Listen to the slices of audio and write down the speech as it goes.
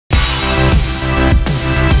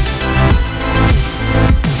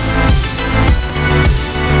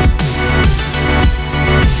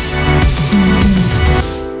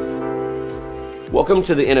Welcome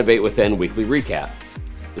to the Innovate WithIN weekly recap.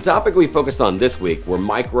 The topic we focused on this week were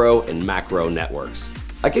micro and macro networks.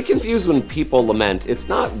 I get confused when people lament it's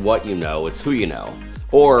not what you know, it's who you know,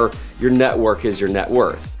 or your network is your net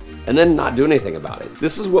worth, and then not do anything about it.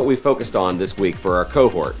 This is what we focused on this week for our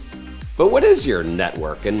cohort. But what is your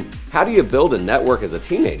network, and how do you build a network as a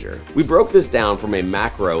teenager? We broke this down from a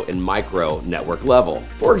macro and micro network level.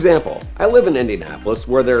 For example, I live in Indianapolis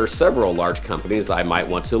where there are several large companies I might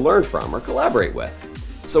want to learn from or collaborate with.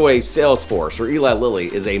 So a Salesforce or Eli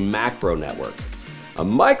Lilly is a macro network. A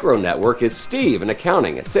micro network is Steve in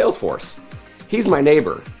accounting at Salesforce. He's my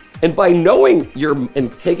neighbor. And by knowing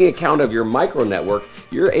and taking account of your micro network,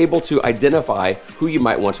 you're able to identify who you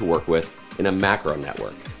might want to work with in a macro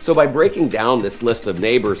network. So by breaking down this list of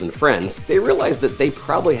neighbors and friends, they realize that they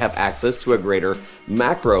probably have access to a greater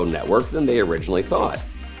macro network than they originally thought.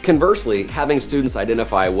 Conversely, having students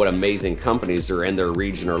identify what amazing companies are in their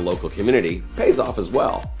region or local community pays off as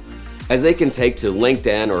well, as they can take to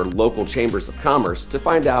LinkedIn or local chambers of commerce to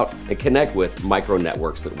find out and connect with micro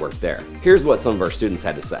networks that work there. Here's what some of our students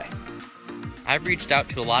had to say. I've reached out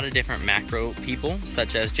to a lot of different macro people,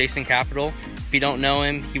 such as Jason Capital. If you don't know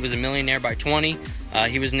him, he was a millionaire by 20.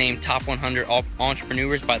 He was named top 100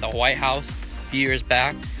 entrepreneurs by the White House a few years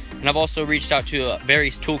back. And I've also reached out to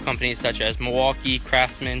various tool companies such as Milwaukee,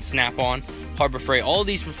 Craftsman, Snap-on, Harbor Freight. All of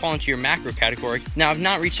these would fall into your macro category. Now, I've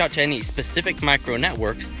not reached out to any specific micro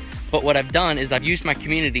networks, but what I've done is I've used my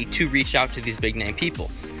community to reach out to these big name people,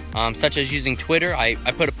 such as using Twitter. I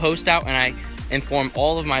put a post out and I inform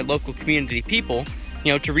all of my local community people,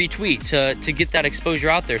 to retweet, to get that exposure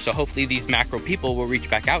out there. So hopefully these macro people will reach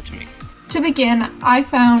back out to me. To begin, I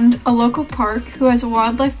found a local park who has a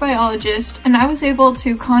wildlife biologist, and I was able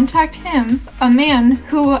to contact him, a man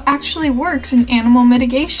who actually works in animal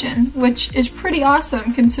mitigation, which is pretty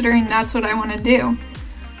awesome considering that's what I want to do.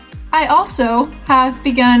 I also have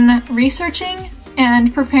begun researching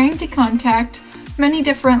and preparing to contact many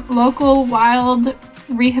different local wild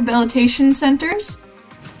rehabilitation centers.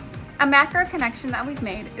 A macro connection that we've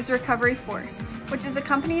made is Recovery Force, which is a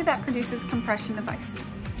company that produces compression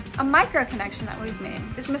devices. A micro connection that we've made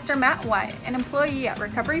is Mr. Matt White, an employee at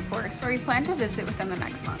Recovery Force, where we plan to visit within the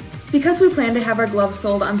next month. Because we plan to have our gloves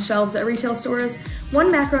sold on shelves at retail stores,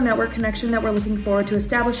 one macro network connection that we're looking forward to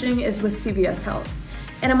establishing is with CVS Health.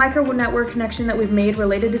 And a micro network connection that we've made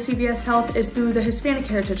related to CVS Health is through the Hispanic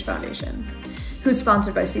Heritage Foundation, who's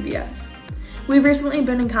sponsored by CVS. We've recently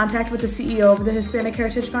been in contact with the CEO of the Hispanic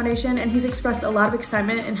Heritage Foundation, and he's expressed a lot of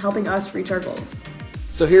excitement in helping us reach our goals.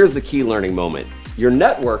 So here's the key learning moment. Your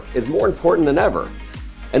network is more important than ever,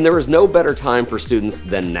 and there is no better time for students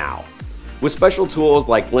than now. With special tools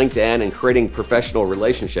like LinkedIn and creating professional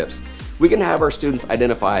relationships, we can have our students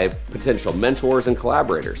identify potential mentors and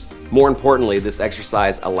collaborators. More importantly, this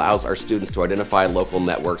exercise allows our students to identify local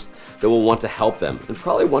networks that will want to help them and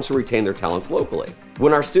probably want to retain their talents locally.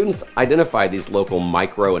 When our students identify these local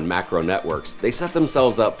micro and macro networks, they set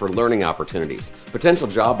themselves up for learning opportunities, potential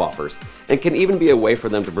job offers, and can even be a way for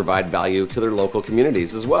them to provide value to their local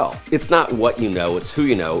communities as well. It's not what you know, it's who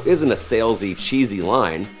you know isn't a salesy, cheesy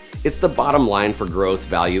line. It's the bottom line for growth,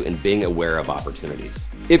 value, and being aware of opportunities.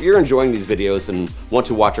 If you're enjoying these videos and want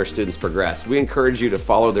to watch our students progress, we encourage you to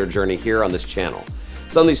follow their journey here on this channel.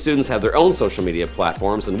 Some of these students have their own social media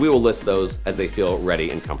platforms, and we will list those as they feel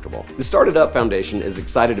ready and comfortable. The STARTedUP Foundation is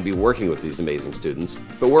excited to be working with these amazing students,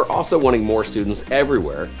 but we're also wanting more students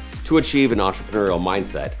everywhere to achieve an entrepreneurial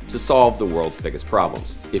mindset to solve the world's biggest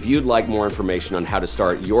problems. If you'd like more information on how to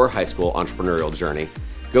start your high school entrepreneurial journey,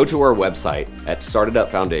 go to our website at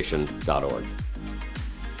StartedUpFoundation.org.